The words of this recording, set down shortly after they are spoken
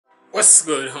What's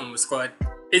good, Home Squad?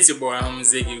 It's your boy Home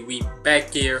Ziggy. We back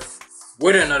here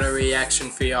with another reaction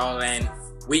for y'all, and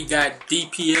we got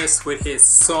DPS with his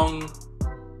Sun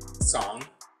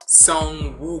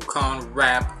Wukong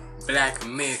rap Black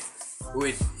Myth,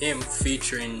 with him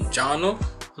featuring Johnald.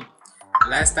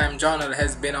 Last time Johnald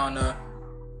has been on a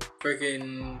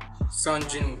freaking Sun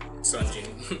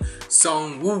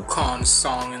Wukong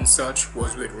song and such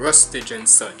was with Rustage and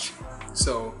such.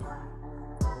 So,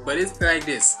 but it's like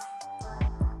this.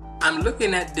 I'm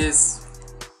looking at this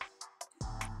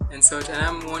and such, and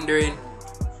I'm wondering,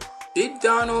 did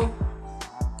Johnald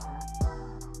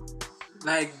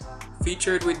like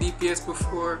featured with DPS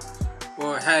before,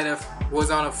 or was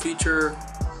on a feature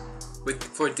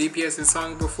for DPS's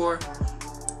song before?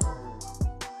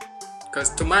 Because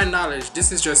to my knowledge,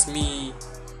 this is just me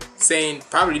saying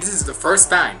probably this is the first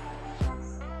time.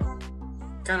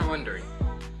 Kind of wondering.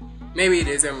 Maybe it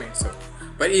is, or maybe so.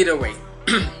 But either way,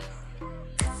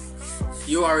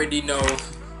 you already know.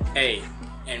 Hey,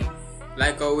 and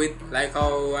like with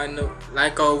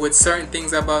certain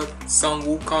things about Sun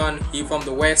Wukong, he from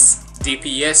the west,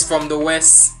 DPS from the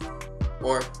west,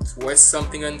 or west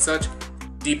something and such.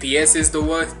 DPS is the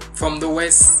one from the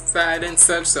west side and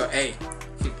such. So hey,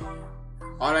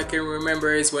 all I can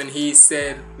remember is when he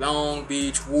said Long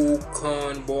Beach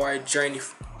Wukong boy journey.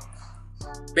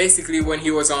 Basically when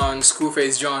he was on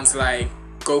Screwface John's like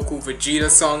Goku Vegeta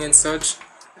song and such.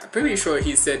 I'm pretty sure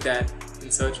he said that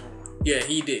and such. Yeah,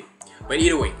 he did. But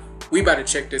either way, we about to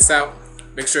check this out.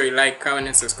 Make sure you like, comment,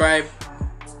 and subscribe.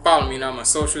 Follow me on all my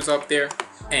socials up there.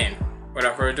 And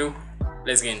without further ado,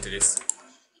 let's get into this.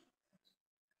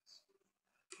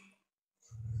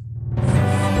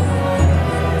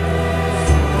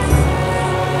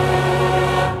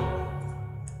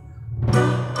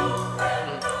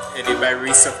 Edited by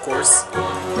Reese, of course.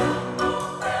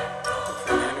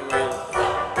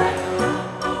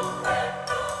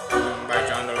 By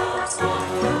Johnald, of course.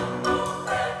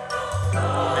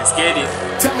 Let's get it.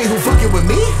 Tell me who fucking with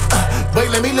me? Wait,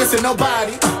 let me listen,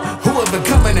 nobody. Who have been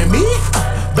coming at me?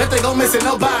 Bet they gon' miss it,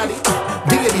 nobody.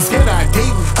 Did he scared I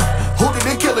didn't? Who did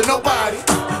they kill it? Nobody.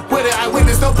 Where did I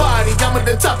witness? Nobody. I'm at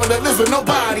the top of the list with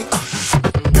nobody.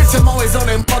 Bitch, I'm always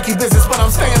on that monkey business, but I'm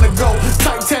staying to go.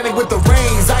 Titanic with the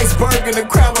rains, iceberg in the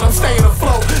crowd, but I'm staying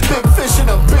afloat. Big fish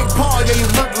in a big pond, yeah, you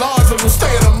look large when you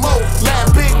stay in a moat. Laugh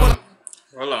big when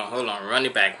Hold on, run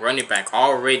it back.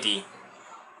 Already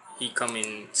he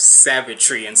coming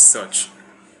savagery and such.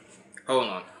 Hold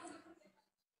on.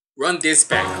 Run this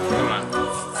back. Hold on.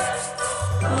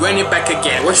 Run it back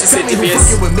again. What she said,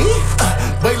 DPS? With me?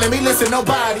 Wait, let me listen,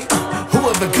 nobody. Who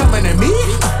have been coming at me?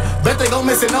 Bet they gon'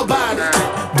 miss it, nobody.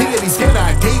 Did he scared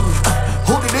I didn't?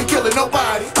 Who did they kill it?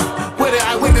 Nobody. Where did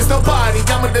I witness? Nobody.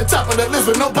 I'm at the top of the list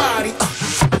with nobody.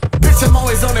 Bitch, I'm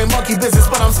always on that monkey business,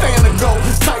 but I'm staying to go.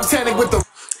 Titanic with the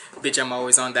Bitch, I'm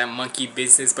always on that monkey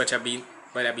business, but I be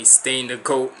staying the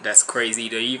goat. That's crazy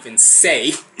to even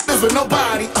say. This with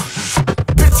nobody.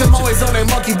 Bitch, I'm always on that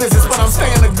monkey business, but I'm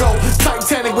staying to go.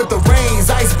 Titanic with the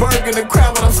rains, iceberg in the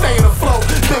crowd, but I'm staying afloat.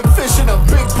 Big fish in a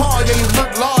big pond, yeah, you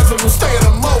look large when you stay in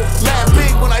a moat. Laugh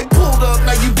big when I pulled up,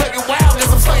 now you begging wild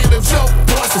as I'm playing a joke.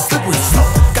 Boss is slippery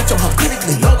slope, got your heart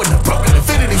critically low in the broken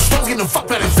infinity. Strong in the fuck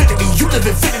that infinity. You live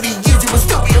infinity years, you will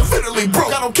still be infinitely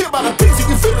broke. I don't care about a piece of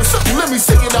you feeling something, let me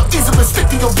sing it out easy, but stick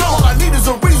to your goal. All I need is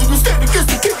a reason, you stand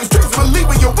against the king of streets,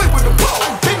 believing your way with the ball.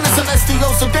 I'm business and STO,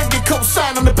 so then get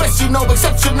co-sign. I'm the best you know,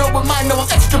 exceptional with mine. No,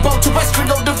 I'm extra boat,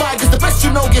 terrestrial divide. Cause the best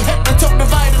you know, get head and toe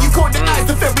divide. And you coordinate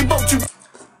the ferry boat you.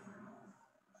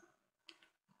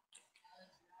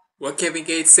 What Kevin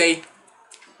Gates say?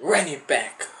 Run it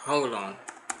back. Hold on.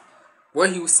 What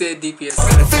he said, DPS?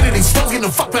 Infinity, strong in the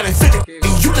fuck about infinity.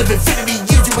 You live infinity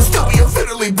years, you will still be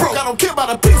infinitely broke. I don't care about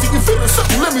a piece of you feeling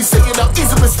something, let me sing it out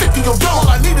easy, but stick to your goal.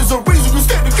 All I need is a reason, you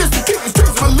stand against the king of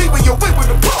streets, believing your way with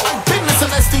the ball. I'm business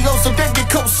and STO, so then get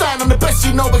co-sign. I'm the best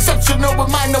you know, exceptional with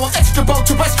mine. No, I'm extra boat,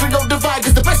 terrestrial divide.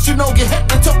 Cause the best you know, get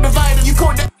head and toe divide. And you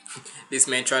coordinate. This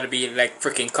man tried to be like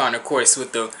freaking Connor Course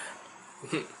with the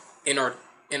inner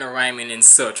rhyming and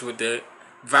such, with the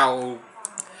vowel.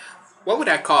 What would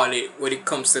I call it when it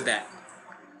comes to that?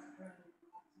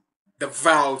 The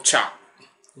vowel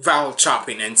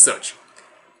chopping and such.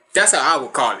 That's how I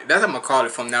would call it. That's how I'm gonna call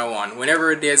it from now on.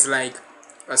 Whenever there's like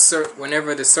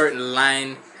whenever the certain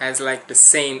line has like the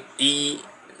same E,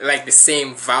 like the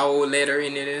same vowel letter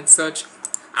in it and such,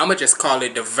 I'm gonna just call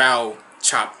it the vowel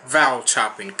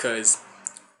chopping. Cause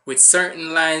with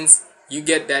certain lines, you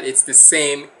get that it's the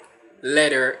same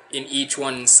letter in each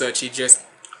one and such. It just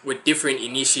with different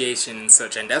initiation and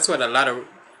such, and that's what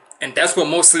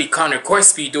mostly Connor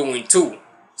Course be doing too.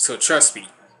 So trust me.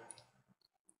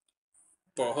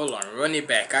 But hold on, run it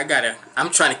back.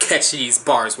 I'm trying to catch these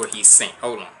bars what he's saying.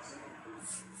 Hold on.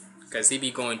 Cause he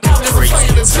be going too crazy.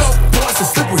 Got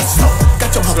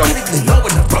your heart critically low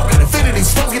in the broken infinity.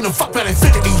 Smoking the fuck about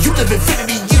infinity. You live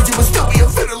infinity years, you will still be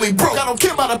infinitely broke. I don't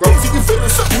care about a piece of you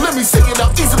feeling something. Let me sing it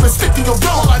out easy, but stick to your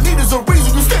dome. All I need is a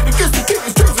reason. You stand against the king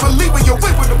of streets, relieving your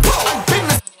weight with the pole. I've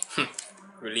been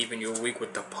Relieving your week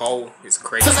with the pole is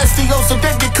crazy. celestial, so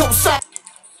then get co-sign.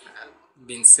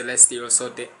 Being celestial, so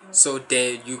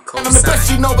dead you I'm the best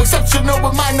you know, exceptional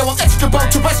with mine. No, I'm extra boat,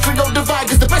 terrestrial divide.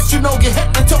 Cause the best you know, get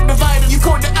head and toe divided. You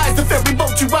corner the eyes, the ferry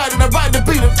boat you ride. And I ride the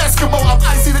beat of Eskimo. I'm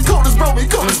icy, the coldest bro, me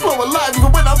coldest flow alive.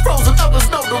 Even when I'm frozen, others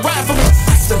know the ride for me.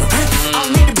 I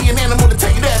don't need to be an animal to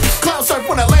tell you that. Cloud surf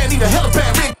when I land, need a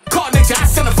helipad. Rig, car nature, I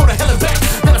send him for the helipad.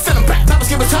 Then I send him back. Now I was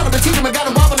giving time to teach him. I got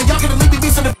him wobbling, y'all gonna leave me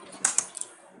beast in the.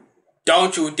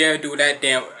 Don't you dare do that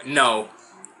damn. No.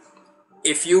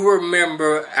 If you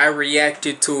remember, I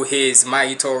reacted to his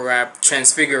Maito rap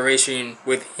Transfiguration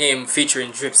with him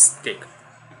featuring Dripstick.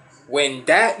 When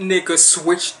that nigga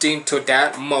switched into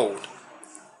that mode,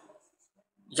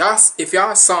 if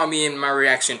y'all saw me in my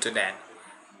reaction to that,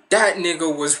 that nigga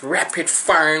was rapid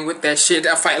firing with that shit.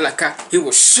 I felt like he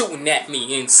was shooting at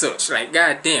me and such. Like,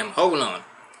 goddamn, hold on.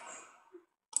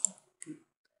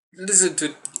 Listen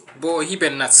to, boy, he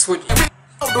better not switch.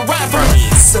 I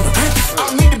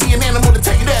don't need to be an animal to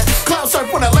tell you that. Cloud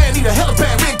surf when I land, need a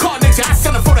helipad. Reincarnation, I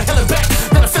send him for the helipad.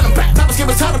 Then I send him back. Now I was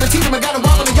giving time to teach him. I got him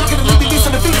wobbling, y'all gonna leave me beast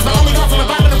in the fetus. But only off from the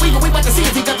vibe of the week. We about to see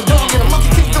if he got the dog and the monkey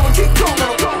keep going, keep going.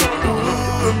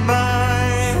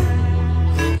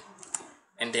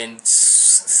 And then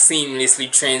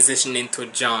seamlessly transition into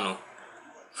Johnald.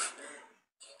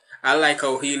 I like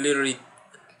how he literally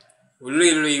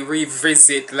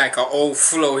revisit like an old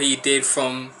flow he did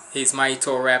from his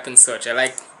Maito rap and such. I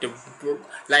like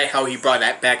how he brought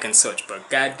that back and such. But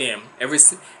goddamn,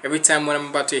 every time when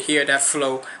I'm about to hear that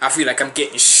flow, I feel like I'm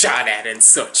getting shot at and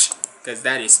such. Because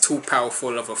that is too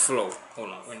powerful of a flow.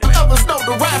 Hold on. Others know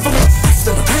the ride for me.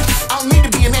 I don't need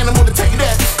to be an animal to tell you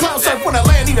that. Cloud surf when I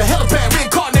land, need a helipad.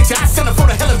 Reincarnation, I send him for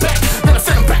the helipad. Then I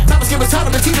send him back. Now I was giving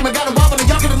time to teach him. I got him wobbling,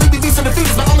 y'all gonna leave me beast in the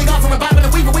fetus. But only off from the vibe of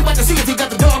the week. We about to see if he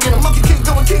got the dog and the monkey keep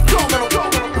going, keep going.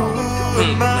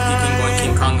 Monkey King going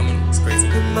King Kong. I mean, it's crazy.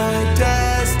 My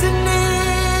destiny,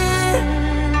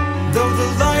 though the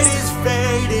light is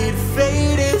faded,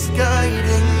 fate is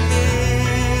guiding me.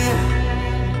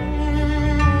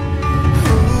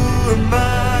 Who am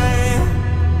I?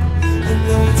 I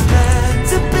know it's meant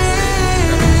to be.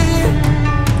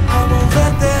 I won't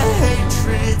let the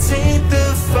hatred take the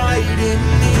fight in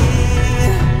me.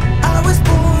 I was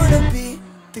born to be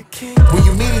the king. When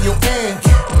you meet in your end,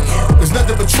 there's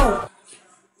nothing but truth.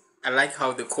 I like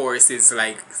how the chorus is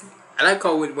like. I like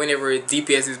how whenever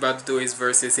DPS is about to do his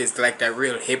verses, it's like that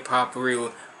real hip hop,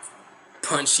 real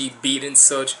punchy beat and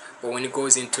such. But when it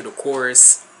goes into the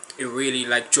chorus, it really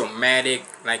like dramatic,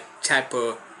 like type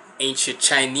of ancient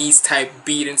Chinese type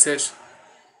beat and such,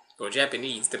 or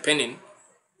Japanese, depending.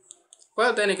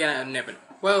 Well, then again, I never.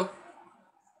 Well,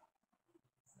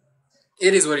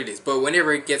 it is what it is. But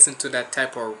whenever it gets into that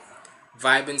type of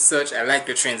vibe and such, I like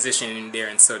the transition in there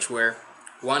and such, where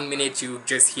 1 minute you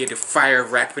just hear the fire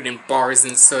rapid in bars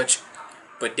and such,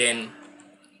 but then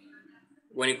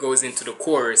when it goes into the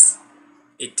chorus,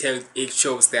 it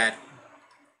shows that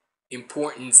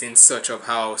importance and such of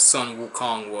how Sun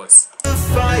Wukong was. I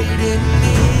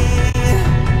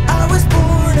was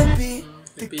born to be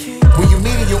the king. When you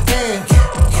meet in your end,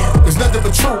 there's nothing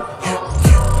but truth.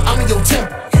 I'm in your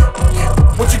temple.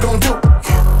 What you gonna do?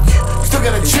 Still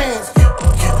got a chance.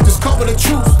 Just call it the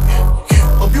truth.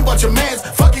 Hope you watch your mans.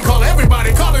 Fucking call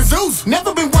everybody. Call it Zeus.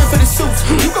 Never been one for the suits.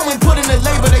 You go and put in the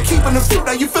labor. They keeping the fruit.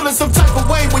 Now you feeling some type of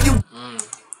way when you.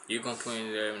 You gonna put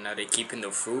in there now? They keeping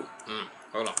the fruit.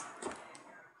 Hold on.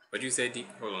 What you said?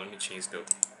 Hold on. Let me change the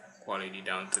quality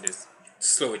down to this.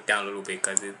 Slow it down a little bit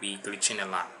because it be glitching a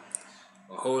lot.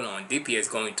 But hold on. DPS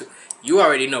going to. You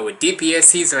already know with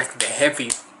DPS, he's like the heavy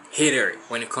hitter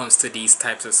when it comes to these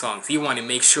types of songs. He want to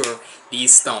make sure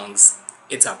these songs,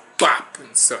 it's a bop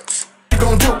and such. You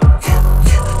gonna do?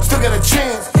 Still got a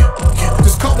chance.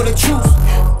 Just call it the truth.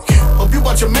 Hope you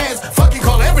watch your mans. Fucking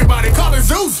call everybody. Call it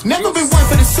Zeus. Never been one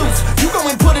for the suits. You go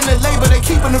and put in the labor. They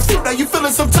keeping the fruit. Now you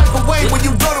feeling some type of way when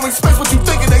you go to express what you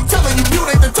thinking. They telling you you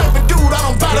ain't the type of dude. I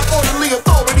don't bow to orderly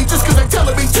authority just cause they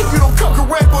telling me to. You don't come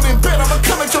correct on in bed. I'ma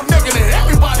come at your neck and hit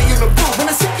everybody in the booth. When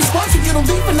I see you watching, you don't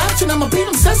leave an option. I'ma beat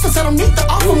them senseless. I don't need the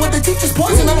offer when they teach us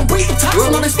poison. I don't breathe the toxin.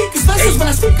 All they speak is lessons. When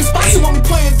I speak is spicy, when we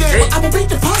playing dead. I'ma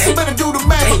beat the posse. Better do the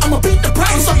math. I'ma beat the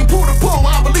price. So you pull the pull.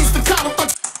 I release the column.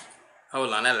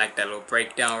 Hold on, I like that little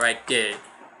breakdown right there.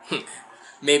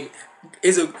 Maybe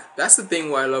That's the thing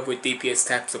what I love with DPS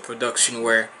types of production,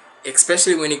 where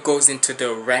especially when it goes into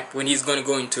the rap, when he's gonna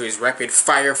go into his rapid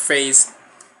fire phase,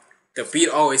 the beat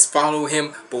always follow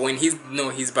him, but when he's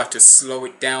he's about to slow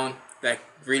it down, like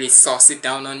really sauce it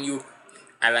down on you,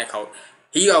 I like how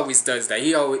he always does that.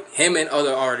 Him and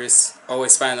other artists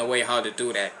always find a way how to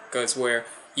do that, cause where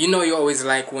you always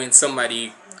like when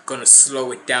somebody gonna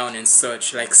slow it down and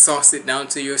such, like sauce it down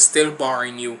to you, still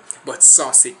barring you, but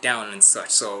sauce it down and such.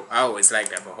 So I always like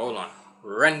that. But hold on,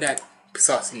 run that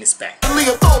sauce in this back.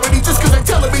 Authority, just cause they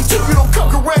telling me to, you don't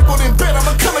come correct, but in bed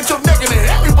I'ma come at your neck and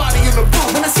everybody in the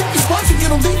room. When I see these watching, you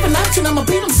don't leave in action, I'ma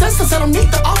beat them senseless. I don't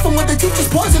need the offer when they teach us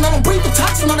poison. I don't breathe the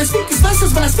toxin, all they speak is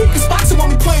lessons. When I speak is boxing,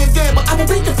 won't be playing dead, but I will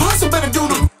beat the possum, better do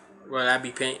them. Well, I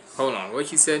be paying. Hold on,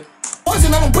 what you said?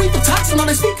 Poison, I don't breathe the toxin, all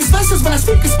they speak is lessons. When I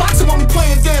speak is boxing, won't be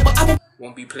playing dead, but I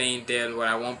won't be playing dead, but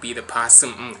I won't be the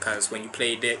possum. Cause when you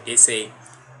play dead, they say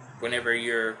whenever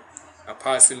you're a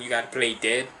possum, you gotta play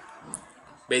dead.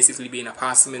 Basically being a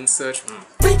possum and such.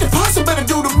 Beat the possum, better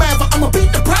do the math. I'ma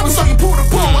beat the problem, so you pull the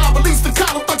pull. I release the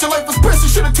column, thought your life was prison.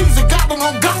 Should've teased a goblin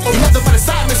on goblin. Nothing but a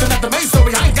side mission, not the main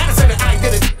story. I ain't gotta say that I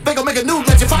did it. They gon' make a new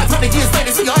legend 500 years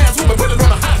later. See your ass woman, put it on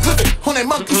a high living. On that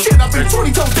monkey shit, I've been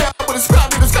 20 toes down with a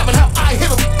scribe describing how I hit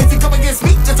him. If you come against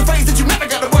me, that's a phrase that you never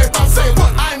gotta worry about saying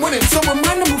what I ain't winning. So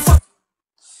remind them who fuck.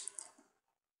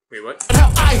 Wait, what?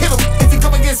 How I hit him. If you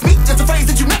come against me, that's a phrase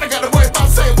that you never gotta worry about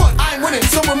saying what I ain't winning.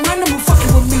 So remind them who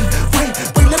fucking with me.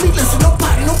 Wait, let me listen.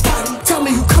 Nobody. Tell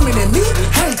me who coming at me.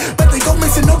 Hey, but they gon'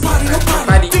 missing nobody.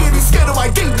 Deity scared of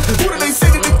ID. Who do they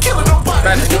say that they killing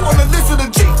nobody? You wanna listen to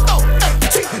G? Oh, hey,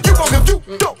 G, you wrong if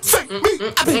you don't say me.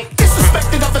 I've been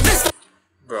disrespected off the list.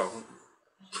 Bro.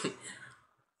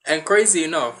 And crazy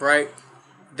enough, right?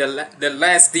 The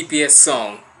last DPS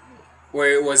song,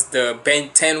 where it was the Ben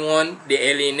 10 one, the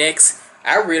Alien X,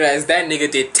 I realized that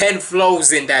nigga did 10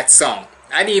 flows in that song.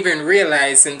 I didn't even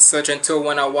realize and such until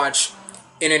when I watched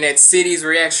Internet City's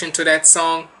reaction to that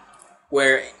song,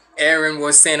 where Aaron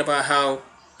was saying about how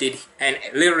and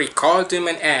literally called him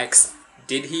and asked,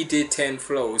 did he did 10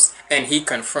 flows? And he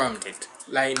confirmed it.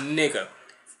 Like, nigga,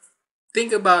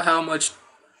 think about how much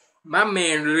my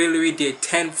man literally did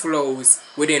 10 flows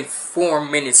within 4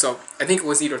 minutes of, I think it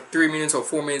was either 3 minutes or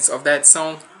 4 minutes of that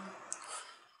song.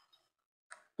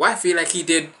 Why I feel like he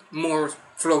did more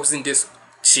flows than this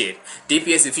shit.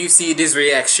 DPS, if you see this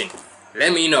reaction,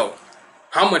 let me know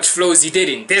how much flows you did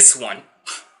in this one.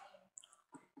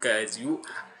 Cause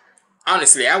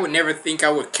honestly, I would never think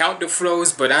I would count the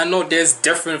flows, but I know there's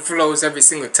different flows every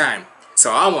single time.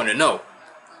 So I want to know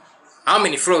how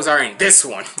many flows are in this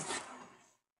one.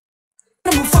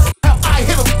 I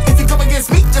hit him. If you come against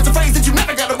me, that's a phrase that you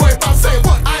never gotta worry about saying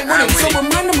what I ain't winning. So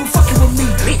remind them who fucking with me.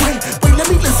 Wait, let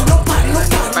me listen. Nobody.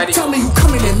 Tell me who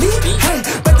coming at me. Hey,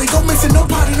 but they gon' missing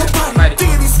nobody.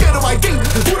 Deity scared of ID.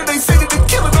 Who do they say that they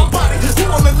killing nobody? Who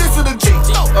wanna listen to G?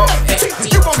 Oh, hey, G,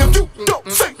 you wrong if you don't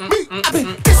say me. I've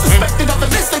been disrespected off the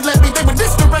list they let me. They were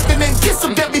misdirected and kiss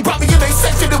them, get me. Brought me in a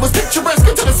section. It was picturesque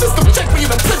until the system check me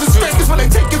in a prison stress. Cause when they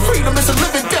take your freedom, it's a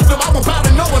living death. No, I will bow to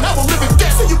no one. I will live in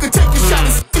death. So you can take your shot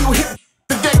and see you hit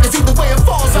the deck. Cause either way it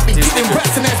falls, I'll be getting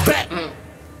rest and that's back.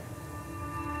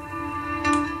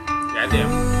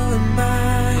 Goddamn.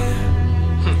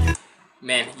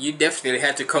 Man, you definitely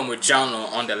had to come with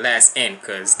Johnald on the last end,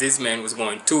 cause this man was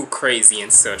going too crazy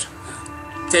and such.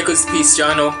 Take us peace,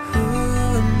 Johnald. Who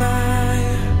am I?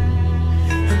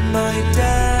 Am I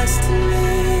destiny?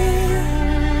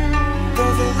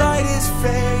 Though the light is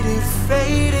faded,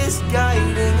 fate is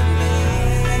guiding me.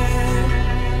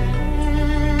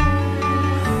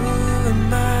 Who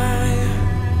am I?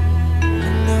 I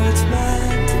know it's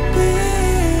meant to be.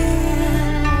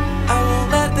 I won't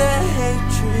let the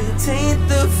hatred taint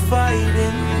the fight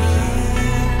in me.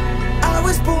 I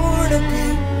was born to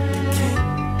be the king.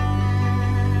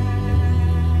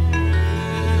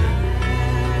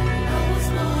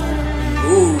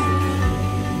 Ooh,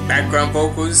 background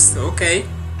vocals, okay.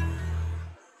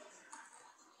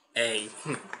 Hey,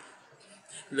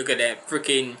 look at that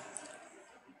freaking,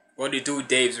 what did do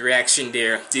Dave's reaction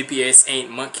there. DPS ain't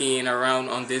monkeying around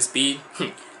on this beat.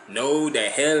 No, the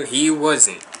hell he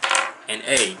wasn't. And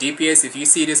hey, DPS, if you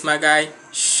see this, my guy,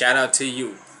 shout out to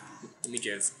you. Let me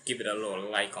just give it a little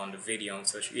like on the video and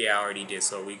such. Yeah, I already did,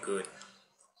 so we good.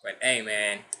 But hey,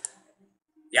 man,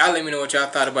 y'all let me know what y'all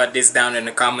thought about this down in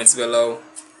the comments below.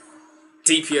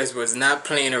 DPS was not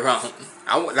playing around.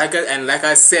 Like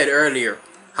I said earlier,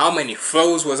 how many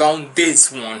flows was on this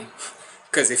one?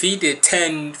 Because if he did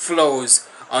 10 flows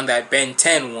on that Ben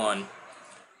 10 one,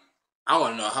 I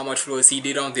want to know how much flows he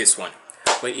did on this one.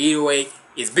 But either way,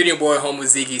 it's been your boy Homo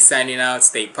Ziggy signing out.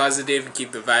 Stay positive and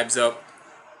keep the vibes up.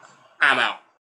 I'm out.